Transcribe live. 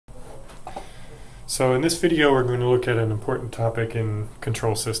So in this video we're going to look at an important topic in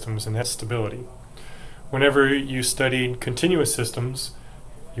control systems, and that's stability. Whenever you studied continuous systems,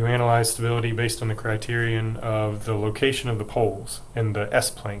 you analyze stability based on the criterion of the location of the poles in the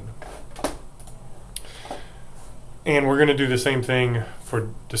S-plane. And we're going to do the same thing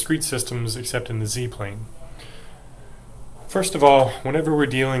for discrete systems except in the Z-plane. First of all, whenever we're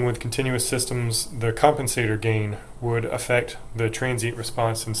dealing with continuous systems, the compensator gain would affect the transient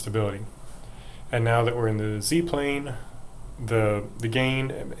response and stability. And now that we're in the Z-plane, the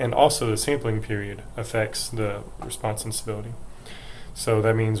gain and also the sampling period affects the response and stability. So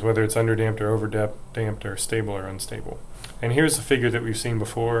that means whether it's underdamped or overdamped or stable or unstable. And here's a figure that we've seen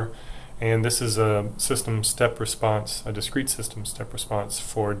before, and this is a system step response, a discrete system step response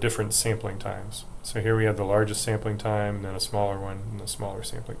for different sampling times. So here we have the largest sampling time, and then a smaller one, and a smaller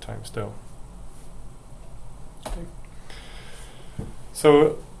sampling time still. Okay.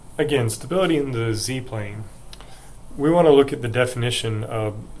 So again, stability in the Z-plane. We want to look at the definition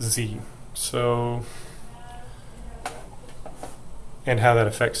of Z. And how that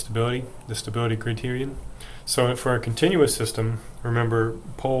affects stability, the stability criterion. So for a continuous system, remember,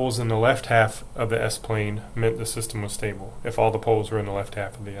 poles in the left half of the S-plane meant the system was stable, if all the poles were in the left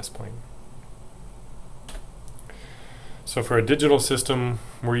half of the S-plane. So for a digital system,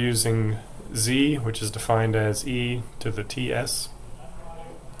 we're using Z, which is defined as e to the ts,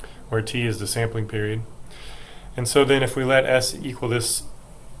 where t is the sampling period. And so then if we let s equal this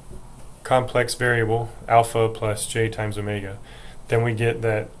complex variable, alpha plus j times omega, then we get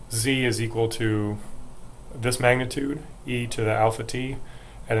that z is equal to this magnitude, e to the alpha t,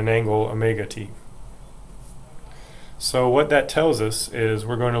 at an angle omega t. So what that tells us is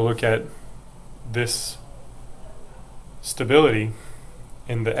we're going to look at this stability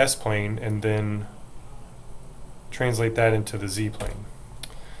in the S-plane and then translate that into the Z-plane.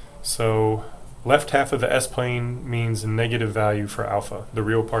 So left half of the S-plane means a negative value for alpha. The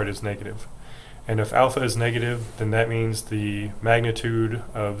real part is negative. And if alpha is negative, then that means the magnitude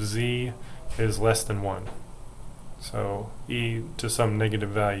of z is less than 1. So e to some negative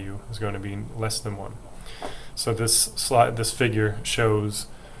value is going to be less than 1. So this figure shows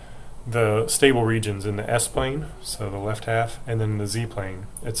the stable regions in the S-plane, so the left half, and then the Z-plane.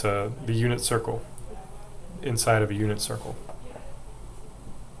 It's the unit circle inside of a unit circle.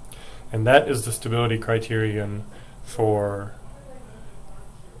 And that is the stability criterion for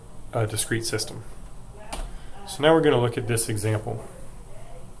a discrete system. So now we're going to look at this example.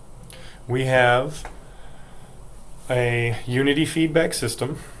 We have a unity feedback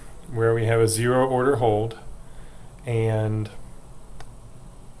system where we have a zero order hold and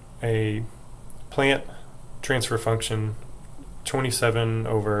a plant transfer function 27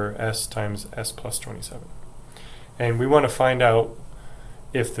 over s times s plus 27. And we want to find out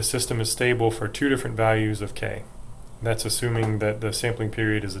if the system is stable for two different values of k. That's assuming that the sampling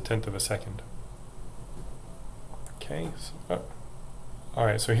period is 1/10 of a second. Okay,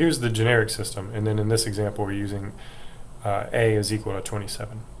 alright, so here's the generic system, and then in this example we're using a is equal to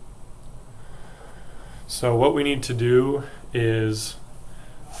 27. So what we need to do is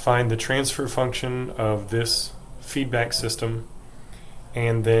find the transfer function of this feedback system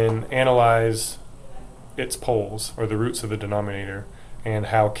and then analyze its poles, or the roots of the denominator, and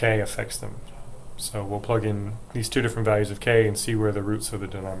how k affects them. So we'll plug in these two different values of k and see where the roots of the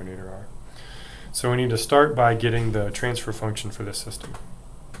denominator are. So we need to start by getting the transfer function for this system.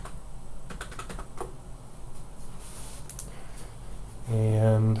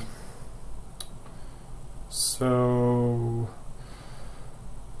 And so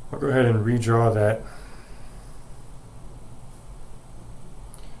I'll go ahead and redraw that.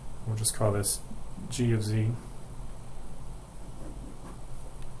 We'll just call this g of z.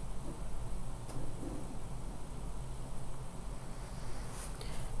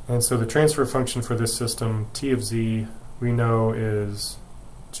 And so the transfer function for this system, t of z, we know is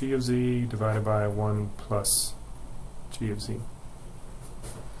g of z divided by 1 plus g of z.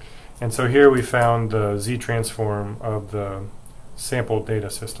 And so here we found the z transform of the sample data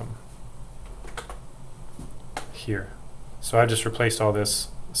system here. So I just replaced all this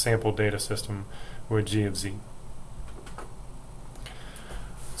sample data system with g of z.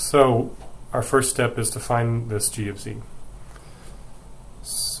 So our first step is to find this g of z.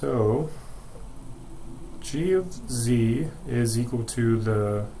 So g of z is equal to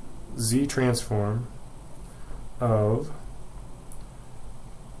the z transform of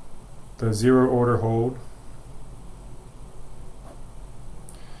the zero order hold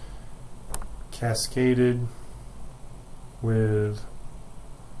cascaded with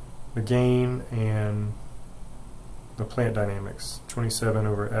the gain and the plant dynamics, 27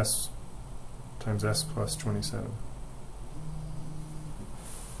 over s times s plus 27.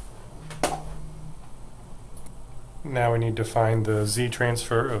 Now we need to find the z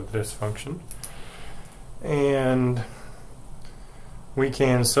transfer of this function. And we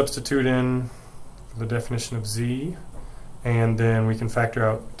can substitute in the definition of z, and then we can factor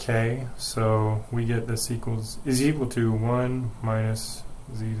out k. So we get this is equal to 1 minus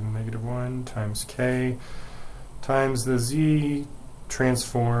z to the negative 1 times k times the z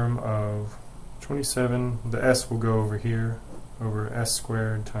transform of 27. The s will go over here, over s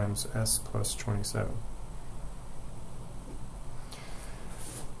squared times s plus 27.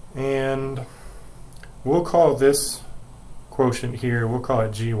 And we'll call this quotient here, we'll call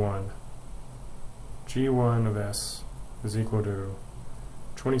it G1. G1 of s is equal to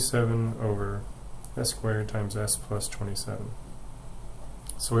 27 over s squared times s plus 27.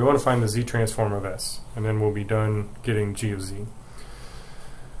 So we want to find the z transform of s, and then we'll be done getting g of z.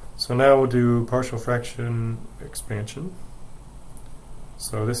 So now we'll do partial fraction expansion.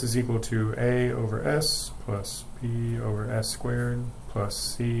 So this is equal to a over s plus b over s squared plus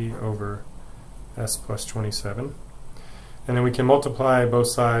c over s plus 27. And then we can multiply both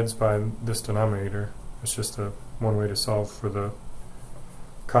sides by this denominator. It's just one way to solve for the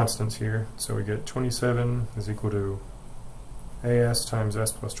constants here. So we get 27 is equal to as times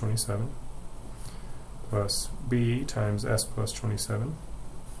s plus 27 plus b times s plus 27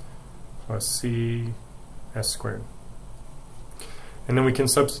 plus c s squared. And then we can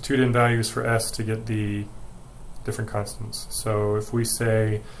substitute in values for s to get the different constants. So if we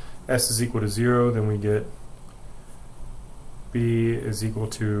say s is equal to 0, then we get b is equal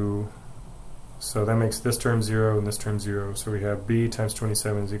to, so that makes this term 0 and this term 0. So we have b times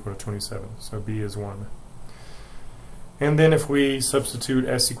 27 is equal to 27. So b is 1. And then if we substitute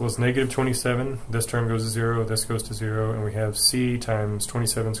s equals negative 27, this term goes to 0, this goes to 0, and we have c times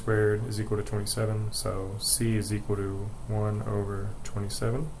 27 squared is equal to 27, so c is equal to 1 over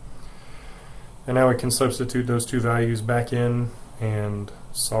 27. And now we can substitute those two values back in and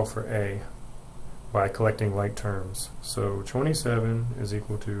solve for a by collecting like terms. So 27 is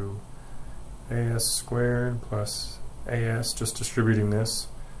equal to as squared plus as, just distributing this,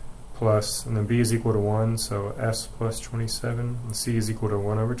 plus, and then b is equal to 1, so s plus 27, and c is equal to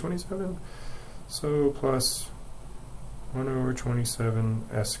 1 over 27, so plus 1 over 27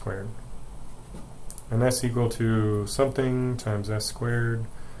 s squared. And that's equal to something times s squared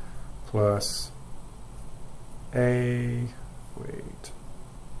plus I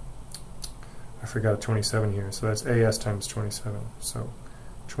forgot a 27 here, so that's as times 27, so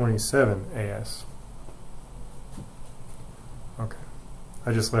 27 as. Okay.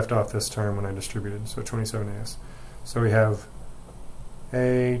 I just left off this term when I distributed, so 27as. So we have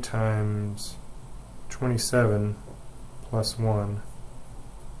a times 27 plus 1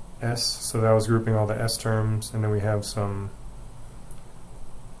 s, so that was grouping all the s terms, and then we have some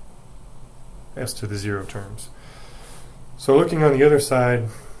s to the 0 terms. So looking on the other side,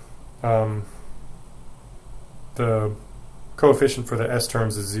 the coefficient for the s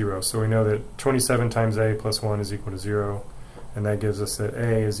terms is 0, so we know that 27 times a plus 1 is equal to 0. And that gives us that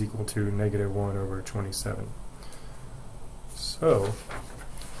a is equal to negative 1 over 27. So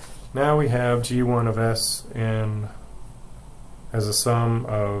now we have G1 of s as a sum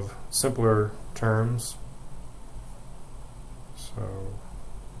of simpler terms, so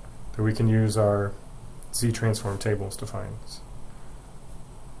that we can use our z transform tables to find.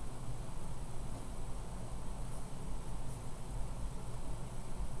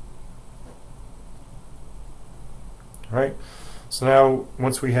 Alright, so now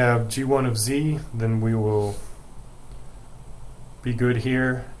once we have G1 of z, then we will be good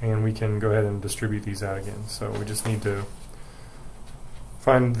here, and we can go ahead and distribute these out again. So we just need to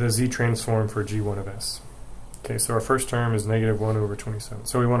find the z transform for G1 of s. Okay, so our first term is negative 1 over 27.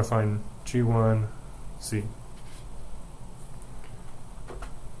 So we want to find G1 z.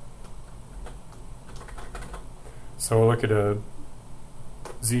 So we'll look at a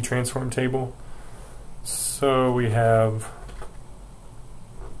z transform table. So we have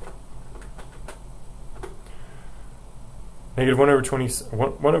negative 1 over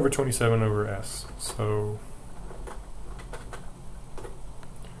 27 over s. So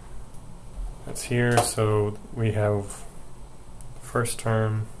that's here. So we have first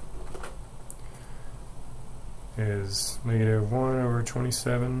term is negative 1 over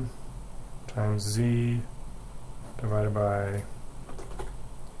 27 times z divided by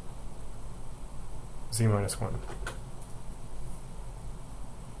z minus 1.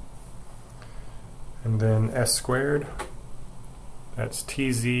 And then s squared, that's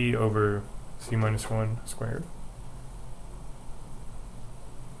tz over z minus 1 squared.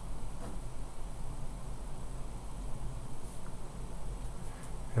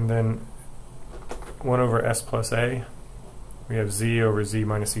 then 1 over s plus a, we have z over z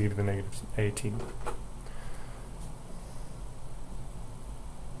minus e to the negative at.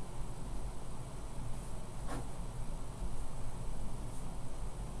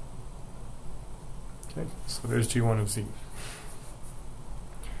 Okay, so there's g1 of z.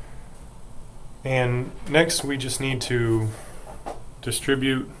 And next we just need to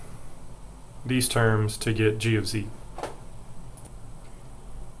distribute these terms to get g of z.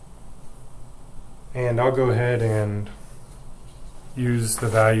 And I'll go ahead and use the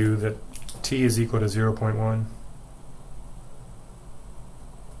value that t is equal to 0.1.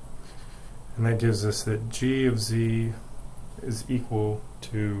 And that gives us that g of z is equal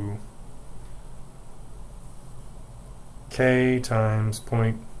to k times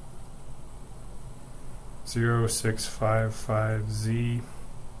 0.0655z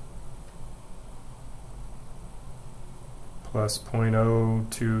plus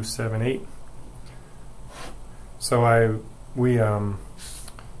 0.0278. So we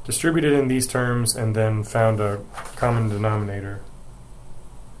distributed in these terms and then found a common denominator,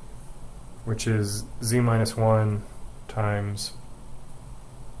 which is z minus 1 times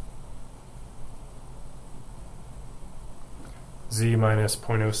z minus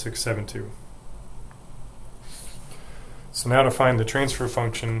 0.0672. So now to find the transfer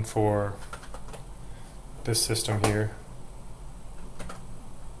function for this system here,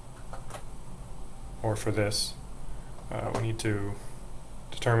 or for this, we need to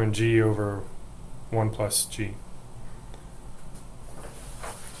determine g over 1 plus g.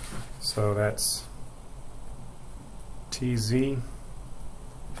 So that's tz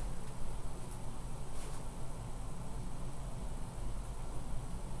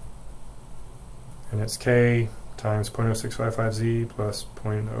and it's k times 0.0655z plus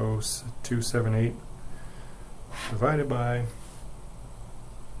 0.0278 divided by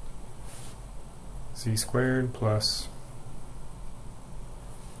z squared plus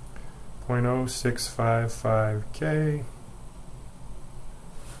 0.0655k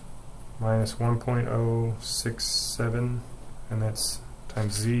minus 1.067, and that's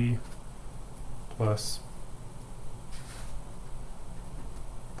times z plus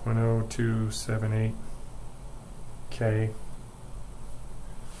 0.0278k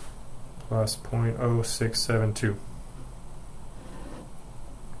plus 0.0672.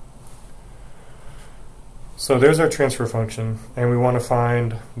 So there's our transfer function, and we want to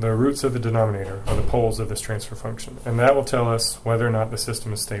find the roots of the denominator, or the poles of this transfer function, and that will tell us whether or not the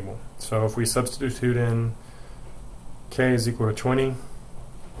system is stable. So if we substitute in k is equal to 20,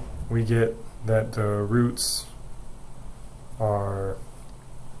 we get that the roots are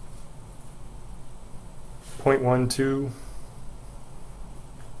 0.12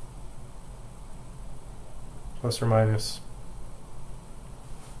 plus or minus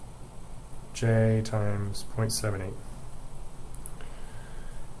j times 0.78.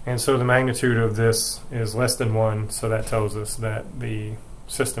 And so the magnitude of this is less than 1, so that tells us that the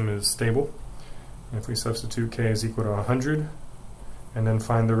system is stable. And if we substitute k is equal to 100 and then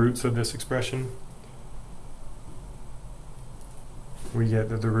find the roots of this expression, we get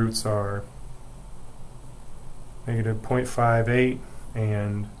that the roots are negative 0.58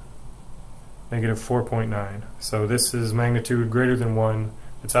 and negative 4.9. So this is magnitude greater than 1.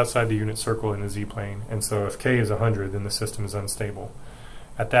 It's outside the unit circle in the z-plane, and so if k is 100, then the system is unstable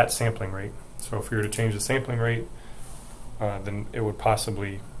at that sampling rate. So if we were to change the sampling rate, then it would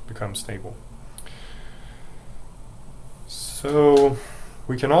possibly become stable. So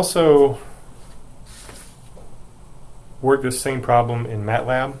we can also work this same problem in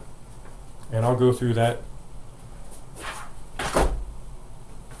Matlab, and I'll go through that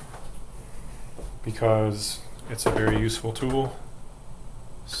because it's a very useful tool.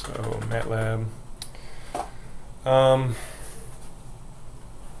 So Matlab.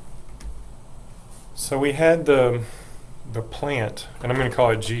 So we had the plant, and I'm going to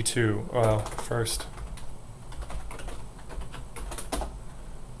call it G2. Well, first.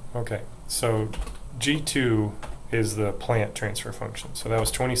 Okay, so G2 is the plant transfer function. So that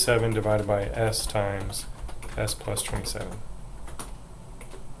was 27 divided by s times s plus 27.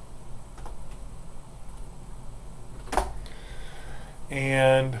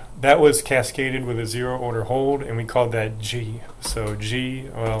 And that was cascaded with a zero order hold, and we called that G. So G,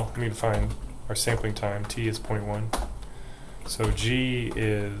 well, let me define our sampling time. T is 0.1. So G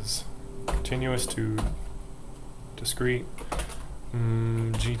is continuous to discrete.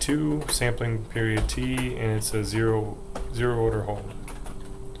 G2, sampling period T, and it's a zero order hold.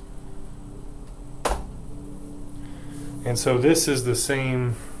 And so this is the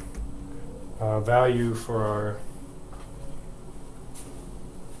same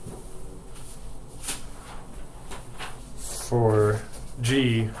for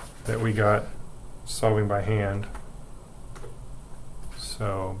G that we got solving by hand.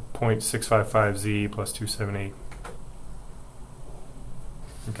 So 0.655z plus 278.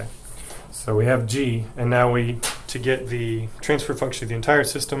 Okay, so we have G, and now to get the transfer function of the entire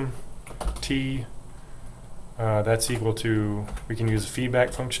system, T, that's equal to, we can use a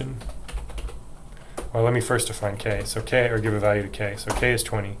feedback function. Well, let me first define K. So K, or give a value to K. So K is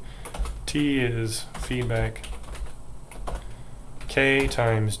 20. T is feedback K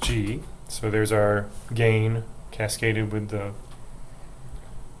times G. So there's our gain cascaded with the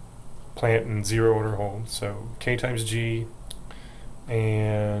plant in zero order hold. So K times G,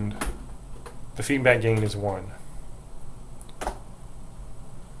 and the feedback gain is 1.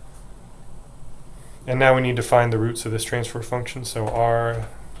 And now we need to find the roots of this transfer function. So R,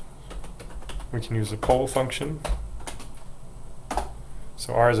 we can use the pole function.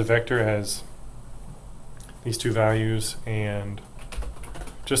 So R as a vector has these two values, and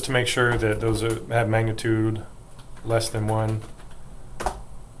just to make sure that those have magnitude less than 1,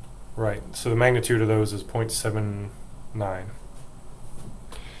 right, so the magnitude of those is 0.79.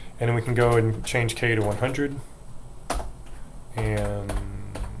 And then we can go and change K to 100 and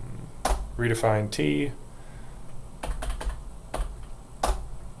redefine T,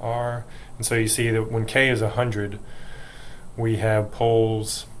 R, and so you see that when K is 100, we have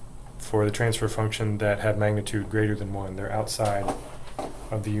poles for the transfer function that have magnitude greater than 1. They're outside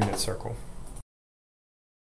of the unit circle.